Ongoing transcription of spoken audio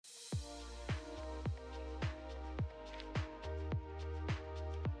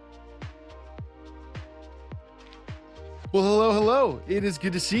Well, hello, hello. It is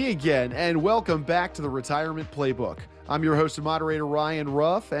good to see you again, and welcome back to the Retirement Playbook. I'm your host and moderator, Ryan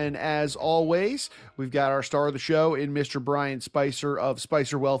Ruff, and as always, we've got our star of the show in Mr. Brian Spicer of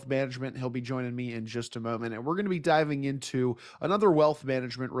Spicer Wealth Management. He'll be joining me in just a moment, and we're going to be diving into another wealth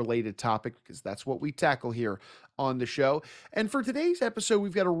management related topic because that's what we tackle here on the show. And for today's episode,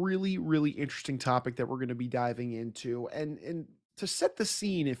 we've got a really, really interesting topic that we're going to be diving into, and to set the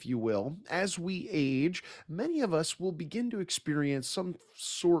scene, if you will, as we age, many of us will begin to experience some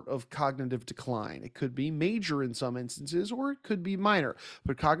sort of cognitive decline. It could be major in some instances, or it could be minor,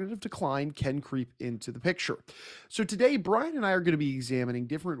 but cognitive decline can creep into the picture. So today, Brian and I are going to be examining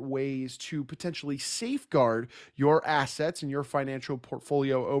different ways to potentially safeguard your assets and your financial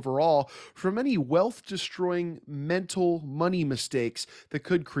portfolio overall from any wealth destroying mental money mistakes that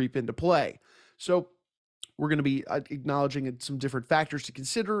could creep into play. So, we're going to be acknowledging some different factors to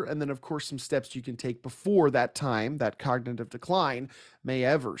consider, and then, of course, some steps you can take before that time, that cognitive decline, may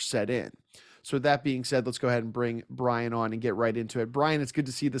ever set in. So, with that being said, let's go ahead and bring Brian on and get right into it. Brian, it's good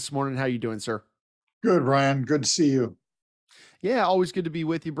to see you this morning. How are you doing, sir? Good, Ryan. Good to see you. Yeah, always good to be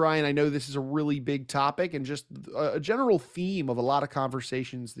with you, Brian. I know this is a really big topic and just a general theme of a lot of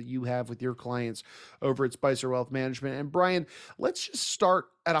conversations that you have with your clients over at Spicer Wealth Management. And Brian, let's just start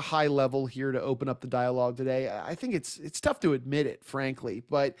at a high level here to open up the dialogue today. I think it's tough to admit it, frankly,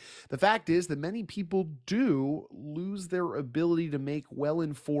 but the fact is that many people do lose their ability to make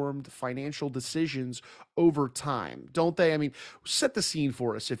well-informed financial decisions over time, don't they? I mean, set the scene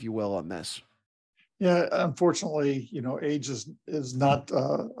for us, if you will, on this. Yeah, unfortunately, age is not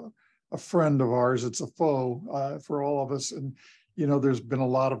a friend of ours. It's a foe for all of us. And there's been a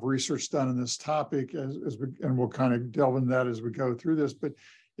lot of research done in this topic, and we'll kind of delve into that as we go through this. But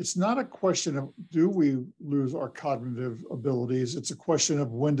it's not a question of do we lose our cognitive abilities. It's a question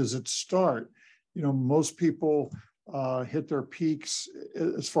of when does it start. Most people hit their peaks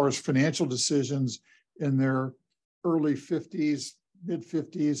as far as financial decisions in their early 50s, mid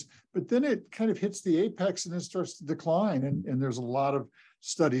 50s, but then it kind of hits the apex and it starts to decline. And there's a lot of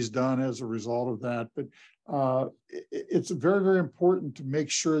studies done as a result of that. But it's very, very important to make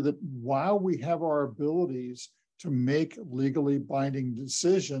sure that while we have our abilities to make legally binding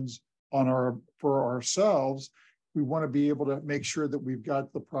decisions for ourselves, we want to be able to make sure that we've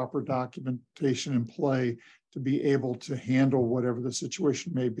got the proper documentation in play to be able to handle whatever the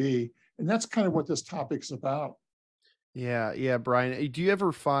situation may be. And that's kind of what this topic's about. Yeah, Brian. Do you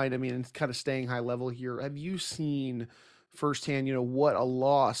ever find, I mean, it's kind of staying high level here, have you seen firsthand, what a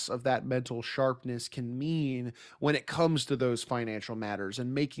loss of that mental sharpness can mean when it comes to those financial matters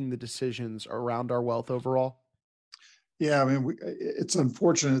and making the decisions around our wealth overall? Yeah, I mean, it's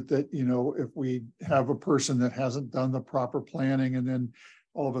unfortunate that, if we have a person that hasn't done the proper planning and then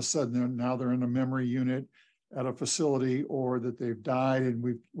all of a sudden now they're in a memory unit at a facility, or that they've died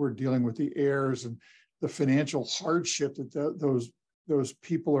and we're dealing with the heirs and the financial hardship that those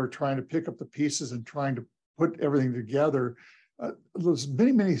people are trying to pick up the pieces and trying to put everything together. There's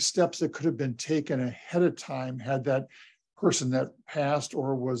many, many steps that could have been taken ahead of time had that person that passed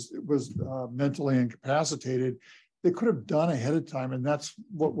or was mentally incapacitated. They could have done ahead of time. And that's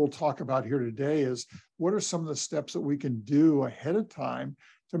what we'll talk about here today is what are some of the steps that we can do ahead of time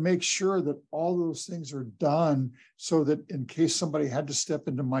to make sure that all those things are done so that in case somebody had to step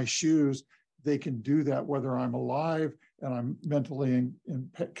into my shoes, they can do that, whether I'm alive and I'm mentally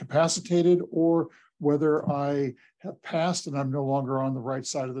incapacitated, or whether I have passed and I'm no longer on the right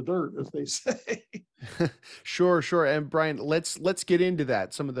side of the dirt, as they say. Sure. And Brian, let's get into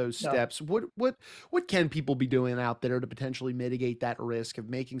that. Some of those Yeah. steps. What can people be doing out there to potentially mitigate that risk of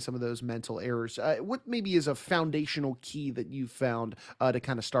making some of those mental errors? What maybe is a foundational key that you found to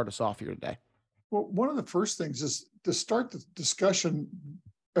kind of start us off here today? Well, one of the first things is to start the discussion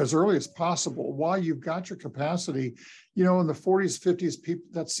as early as possible while you've got your capacity. In the 40s, 50s, people,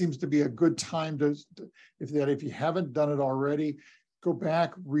 that seems to be a good time if you haven't done it already, go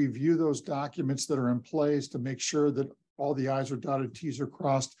back, review those documents that are in place to make sure that all the I's are dotted, T's are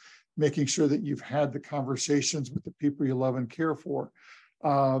crossed, making sure that you've had the conversations with the people you love and care for.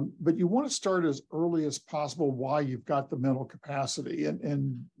 But you want to start as early as possible while you've got the mental capacity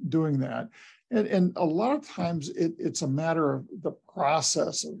and doing that. And a lot of times it's a matter of the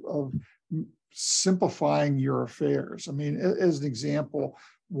process of simplifying your affairs. I mean, as an example,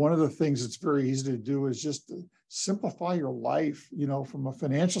 one of the things that's very easy to do is just to simplify your life, from a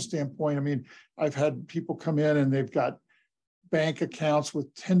financial standpoint. I mean, I've had people come in and they've got bank accounts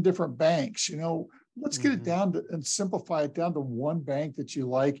with 10 different banks. Let's get it down to and simplify it down to one bank that you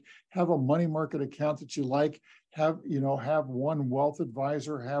like, have a money market account that you like, have one wealth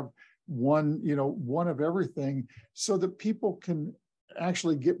advisor, have one of everything, so that people can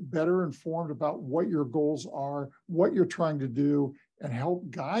actually get better informed about what your goals are, what you're trying to do, and help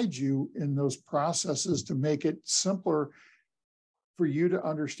guide you in those processes to make it simpler for you to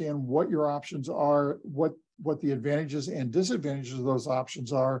understand what your options are, what the advantages and disadvantages of those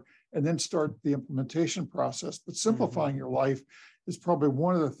options are, and then start the implementation process. But simplifying your life is probably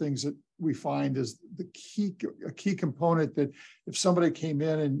one of the things that we find is a key component, that if somebody came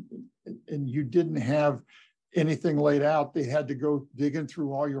in and you didn't have anything laid out, they had to go digging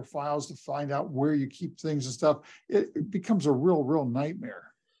through all your files to find out where you keep things and stuff. It becomes a real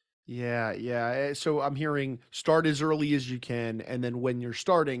nightmare. Yeah, yeah. So I'm hearing start as early as you can, and then when you're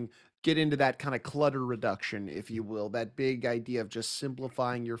starting, get into that kind of clutter reduction, if you will, that big idea of just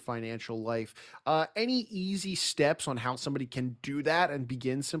simplifying your financial life. Any easy steps on how somebody can do that and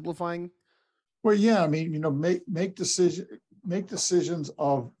begin simplifying? Well, yeah, I mean, make decisions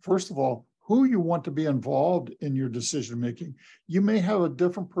of, first of all, who you want to be involved in your decision making. You may have a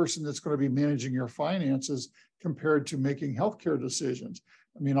different person that's going to be managing your finances compared to making healthcare decisions.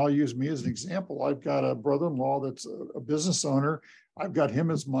 I mean, I'll use me as an example. I've got a brother-in-law that's a business owner. I've got him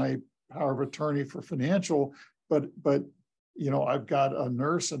as my power of attorney for financial, but I've got a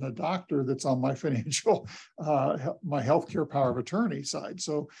nurse and a doctor that's on my financial, my healthcare power of attorney side.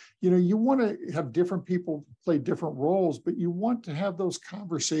 So, you want to have different people play different roles, but you want to have those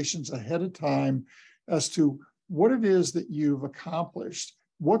conversations ahead of time as to what it is that you've accomplished,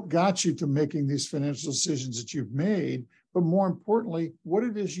 what got you to making these financial decisions that you've made, but more importantly, what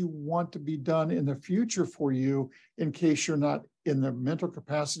it is you want to be done in the future for you in case you're not in the mental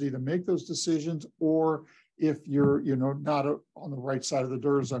capacity to make those decisions, or if you're, not on the right side of the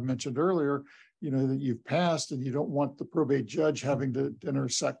dirt, as I mentioned earlier, that you've passed and you don't want the probate judge having to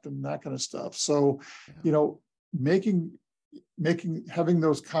intersect and that kind of stuff. So, making, having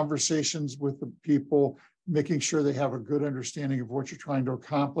those conversations with the people, making sure they have a good understanding of what you're trying to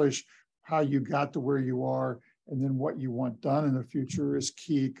accomplish, how you got to where you are, and then what you want done in the future is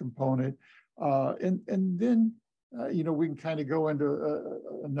key component. And then, we can kind of go into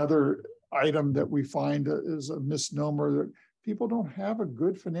another item that we find is a misnomer, that people don't have a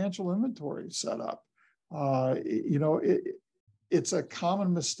good financial inventory set up. It's a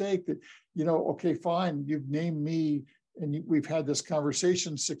common mistake that, okay, fine, you've named me and we've had this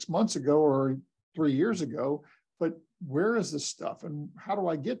conversation 6 months ago or 3 years ago, but where is this stuff and how do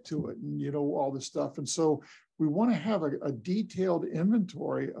I get to it? And, all this stuff. And so we want to have a detailed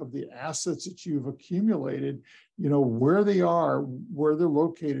inventory of the assets that you've accumulated, where they are, where they're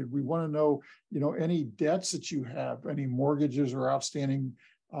located. We want to know, any debts that you have, any mortgages or outstanding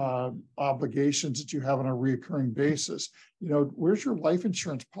obligations that you have on a recurring basis. Where's your life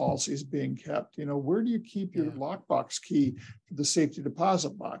insurance policies being kept? Where do you keep your lockbox key for the safety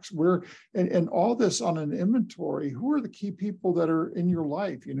deposit box? Where, and all this on an inventory. Who are the key people that are in your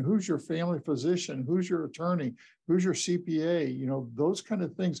life? Who's your family physician? Who's your attorney? Who's your CPA? Those kind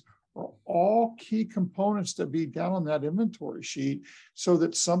of things are all key components to be down on that inventory sheet, so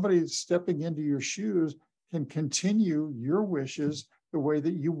that somebody stepping into your shoes can continue your wishes the way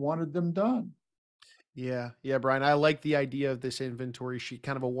that you wanted them done. Yeah, yeah, Brian. I like the idea of this inventory sheet,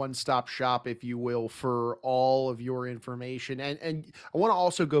 kind of a one-stop shop, if you will, for all of your information. And I want to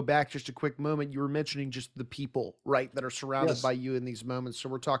also go back just a quick moment. You were mentioning just the people, right, that are surrounded by Yes. you in these moments. So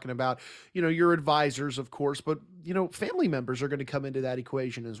we're talking about, your advisors, of course, but family members are going to come into that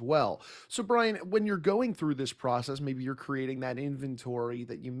equation as well. So Brian, when you're going through this process, maybe you're creating that inventory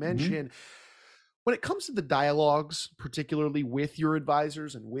that you Mm-hmm. mentioned. When it comes to the dialogues, particularly with your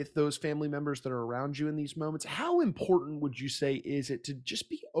advisors and with those family members that are around you in these moments, how important would you say is it to just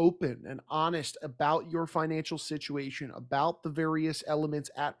be open and honest about your financial situation, about the various elements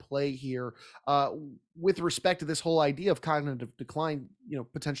at play here, uh, with respect to this whole idea of cognitive decline,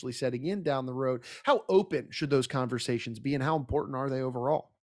 potentially setting in down the road? How open should those conversations be, and how important are they overall?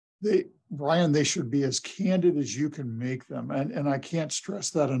 Brian, they should be as candid as you can make them. And I can't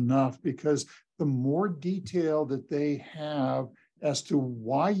stress that enough, because the more detail that they have as to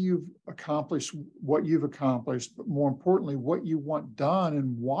why you've accomplished what you've accomplished, but more importantly, what you want done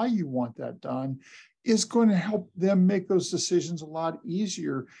and why you want that done, is going to help them make those decisions a lot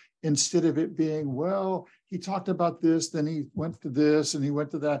easier, instead of it being, well, he talked about this, then he went to this and he went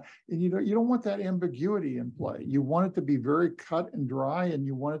to that. And you don't want that ambiguity in play. You want it to be very cut and dry, and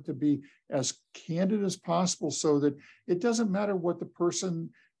you want it to be as candid as possible, so that it doesn't matter what the person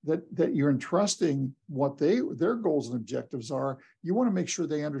that you're entrusting, what their goals and objectives are. You want to make sure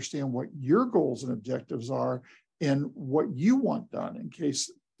they understand what your goals and objectives are and what you want done, in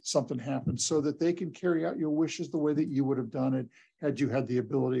case something happens, so that they can carry out your wishes the way that you would have done it had you had the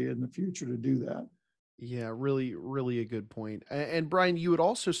ability in the future to do that. Yeah, really, really a good point. And Brian, you had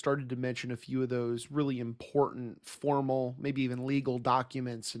also started to mention a few of those really important formal, maybe even legal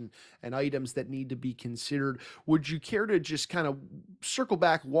documents and items that need to be considered. Would you care to just kind of circle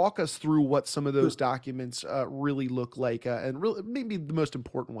back, walk us through what some of those Sure. documents really look like, and really maybe the most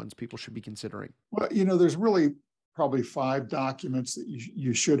important ones people should be considering? Well, there's really probably 5 documents that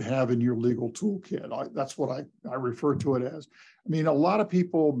you should have in your legal toolkit. That's what I refer to it as. I mean, a lot of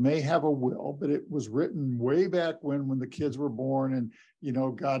people may have a will, but it was written way back when the kids were born,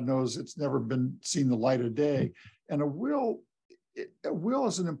 and God knows it's never been seen the light of day. And a will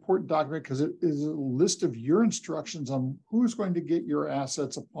is an important document because it is a list of your instructions on who's going to get your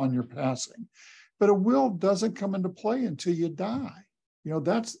assets upon your passing. But a will doesn't come into play until you die.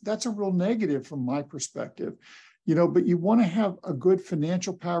 That's a real negative from my perspective. But you want to have a good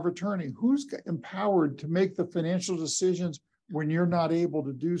financial power of attorney who's empowered to make the financial decisions when you're not able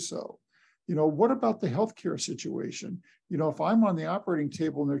to do so. What about the healthcare situation? If I'm on the operating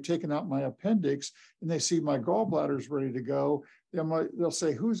table and they're taking out my appendix and they see my gallbladder's ready to go, they'll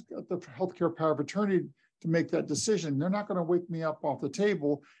say, who's got the healthcare power of attorney to make that decision? They're not going to wake me up off the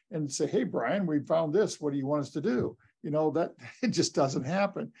table and say, hey, Brian, we found this. What do you want us to do? That it just doesn't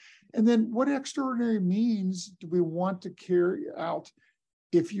happen. And then what extraordinary means do we want to carry out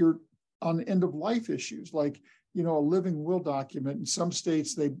if you're on end of life issues, like, a living will document? In some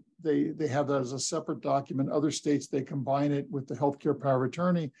states, they have that as a separate document. Other states, they combine it with the healthcare power of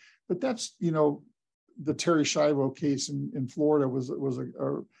attorney. But that's, the Terry Schiavo case in Florida was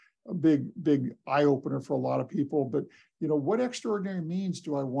a big eye opener for a lot of people. But what extraordinary means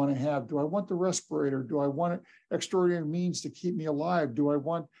do I want to have? Do I want the respirator? Do I want extraordinary means to keep me alive? Do I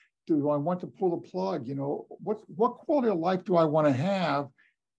want to pull the plug? What quality of life do I want to have?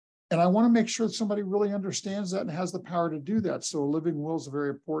 And I want to make sure that somebody really understands that and has the power to do that. So a living will is very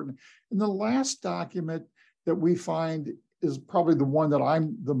important. And the last document that we find is probably the one that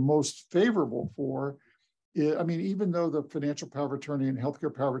I'm the most favorable for. I mean, even though the financial power of attorney and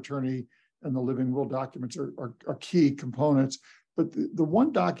healthcare power of attorney and the living will documents are key components, but the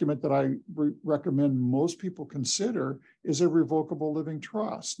one document that I recommend most people consider is a revocable living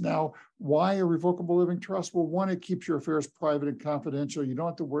trust. Now, why a revocable living trust? Well, one, it keeps your affairs private and confidential. You don't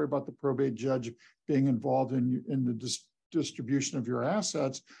have to worry about the probate judge being involved in the distribution of your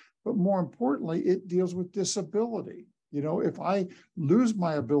assets. But more importantly, it deals with disability. If I lose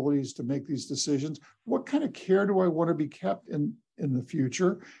my abilities to make these decisions, what kind of care do I want to be kept in the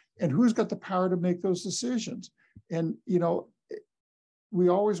future? And who's got the power to make those decisions? And, we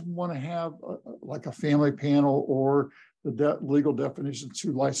always want to have like a family panel or the legal definition,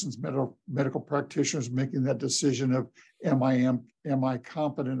 2 licensed medical practitioners making that decision of am I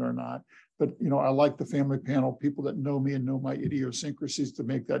competent or not. But I like the family panel, people that know me and know my idiosyncrasies to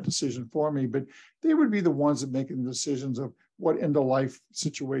make that decision for me. But they would be the ones that making the decisions of what end of life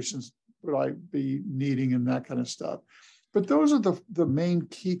situations would I be needing and that kind of stuff. But those are the main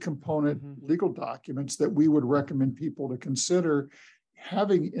key component legal documents that we would recommend people to consider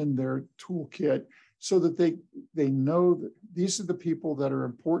having in their toolkit, so that they know that these are the people that are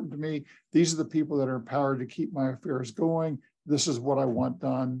important to me. These are the people that are empowered to keep my affairs going. This is what I want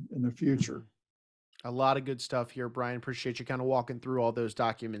done in the future. A lot of good stuff here, Brian. Appreciate you kind of walking through all those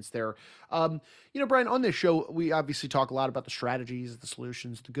documents there. Brian, on this show, we obviously talk a lot about the strategies, the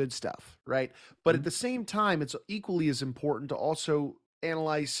solutions, the good stuff, right? But at the same time, it's equally as important to also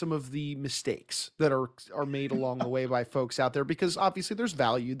analyze some of the mistakes that are made along the way by folks out there, because obviously there's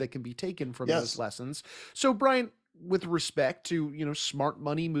value that can be taken from those lessons. So, Brian, with respect to, smart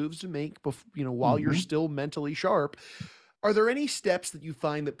money moves to make, while you're still mentally sharp, are there any steps that you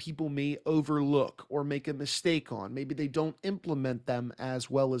find that people may overlook or make a mistake on? Maybe they don't implement them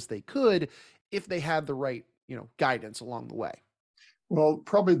as well as they could if they had the right, guidance along the way. Well,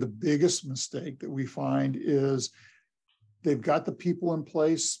 probably the biggest mistake that we find is they've got the people in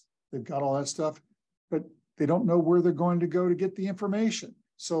place, they've got all that stuff, but they don't know where they're going to go to get the information.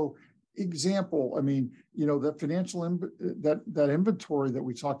 So example, I mean, that financial, that inventory that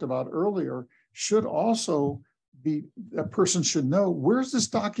we talked about earlier should also be, that person should know, where's this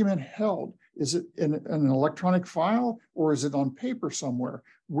document held? Is it in an electronic file or is it on paper somewhere?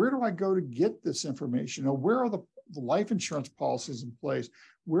 Where do I go to get this information? Where are the life insurance policies in place?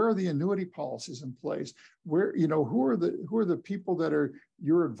 Where are the annuity policies in place? Where, who are the people that are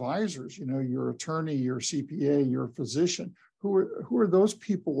your advisors? Your attorney, your CPA, your physician. Who are those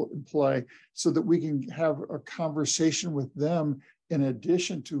people in play, so that we can have a conversation with them in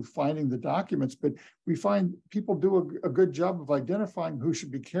addition to finding the documents. But we find people do a good job of identifying who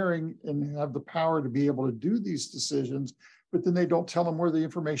should be carrying and have the power to be able to do these decisions, but then they don't tell them where the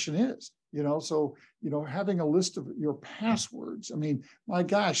information is. So having a list of your passwords. I mean, my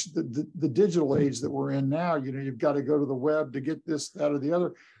gosh, the digital age that we're in now, you've got to go to the web to get this, that, or the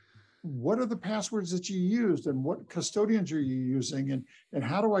other. What are the passwords that you used, and what custodians are you using, and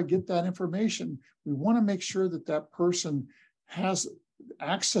how do I get that information? We want to make sure that that person has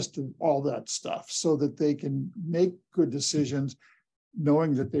access to all that stuff so that they can make good decisions,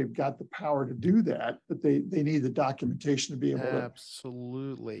 knowing that they've got the power to do that, but they need the documentation to be able to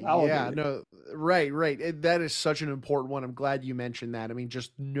Absolutely. validate Yeah, it. no, right. That is such an important one. I'm glad you mentioned that. I mean,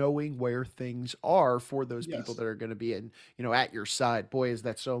 just knowing where things are for those people Yes. that are going to be at your side. Boy, is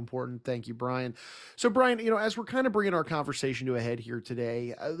that so important. Thank you, Brian. So, Brian, as we're kind of bringing our conversation to a head here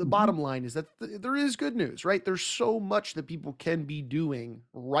today, the Mhm. bottom line is that there is good news, right? There's so much that people can be doing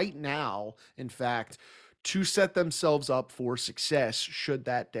right now, in fact, to set themselves up for success should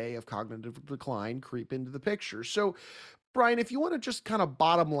that day of cognitive decline creep into the picture. So, Brian, if you want to just kind of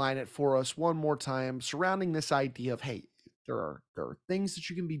bottom line it for us one more time surrounding this idea of, hey, there are things that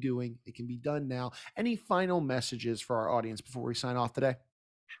you can be doing. It can be done now. Any final messages for our audience before we sign off today?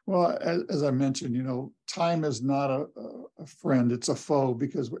 Well, as I mentioned, time is not a friend, it's a foe,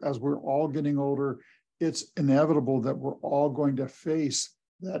 because as we're all getting older, it's inevitable that we're all going to face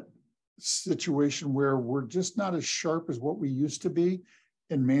that situation where we're just not as sharp as what we used to be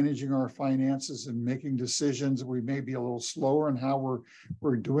in managing our finances and making decisions. We may be a little slower in how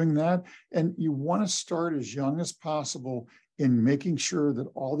we're doing that. And you want to start as young as possible in making sure that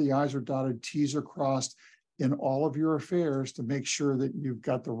all the I's are dotted, T's are crossed in all of your affairs, to make sure that you've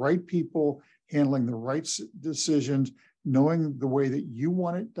got the right people handling the right decisions, knowing the way that you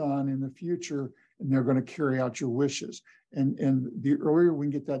want it done in the future, and they're going to carry out your wishes. And the earlier we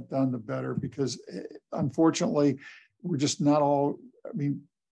can get that done, the better, because unfortunately, we're just not all, I mean,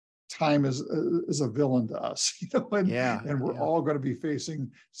 time is a villain to us, Yeah, and we're yeah. all going to be facing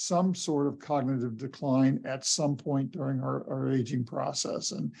some sort of cognitive decline at some point during our aging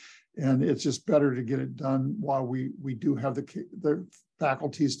process. And it's just better to get it done while we do have the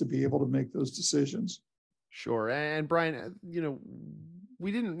faculties to be able to make those decisions. Sure. And Brian,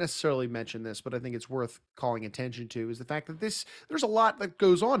 we didn't necessarily mention this, but I think it's worth calling attention to is the fact that there's a lot that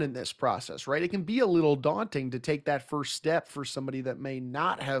goes on in this process, right? It can be a little daunting to take that first step for somebody that may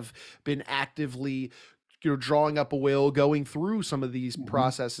not have been actively drawing up a will, going through some of these Mhm.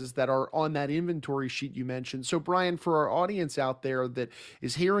 processes that are on that inventory sheet you mentioned. So, Brian, for our audience out there that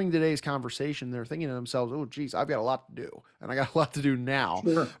is hearing today's conversation, they're thinking to themselves, oh, geez, I've got a lot to do, and I got a lot to do now.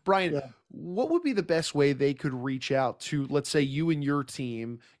 Sure. Brian, Yeah. what would be the best way they could reach out to, let's say, you and your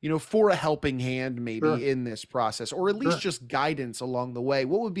team, for a helping hand maybe Sure. in this process, or at least Sure. just guidance along the way?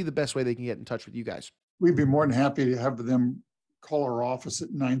 What would be the best way they can get in touch with you guys? We'd be more than happy to have them call our office at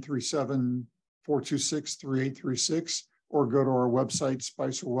 937-426-3836, or go to our website,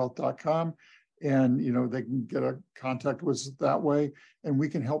 spicerwealth.com. And, they can get a contact with us that way, and we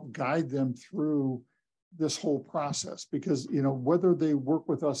can help guide them through this whole process, because, whether they work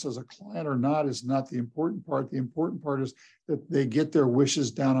with us as a client or not is not the important part. The important part is that they get their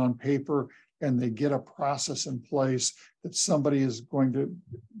wishes down on paper, and they get a process in place that somebody is going to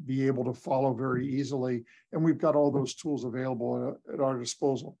be able to follow very easily. And we've got all those tools available at our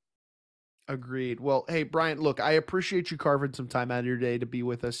disposal. Agreed. Well, hey, Brian, look, I appreciate you carving some time out of your day to be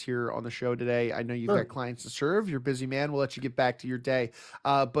with us here on the show today. I know you've got Sure. clients to serve. You're a busy man. We'll let you get back to your day.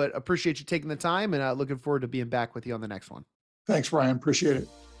 But appreciate you taking the time, and looking forward to being back with you on the next one. Thanks, Ryan. Appreciate it.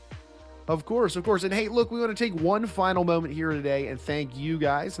 Of course, of course. And hey, look, we want to take one final moment here today and thank you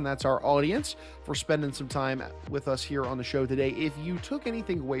guys, and that's our audience, for spending some time with us here on the show today. If you took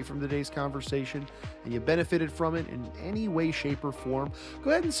anything away from today's conversation and you benefited from it in any way, shape, or form, go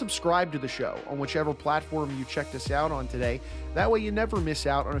ahead and subscribe to the show on whichever platform you checked us out on today. That way you never miss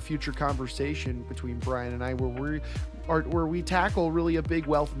out on a future conversation between Brian and I where we tackle really a big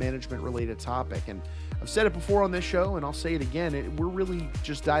wealth management related topic. And I've said it before on this show, and I'll say it again. We're really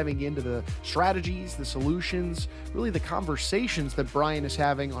just diving into the strategies, the solutions, really the conversations that Brian is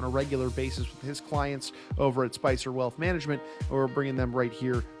having on a regular basis with his clients over at Spicer Wealth Management. We're bringing them right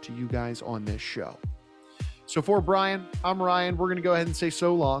here to you guys on this show. So for Brian, I'm Ryan. We're going to go ahead and say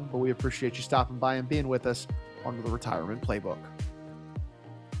so long, but we appreciate you stopping by and being with us on the Retirement Playbook.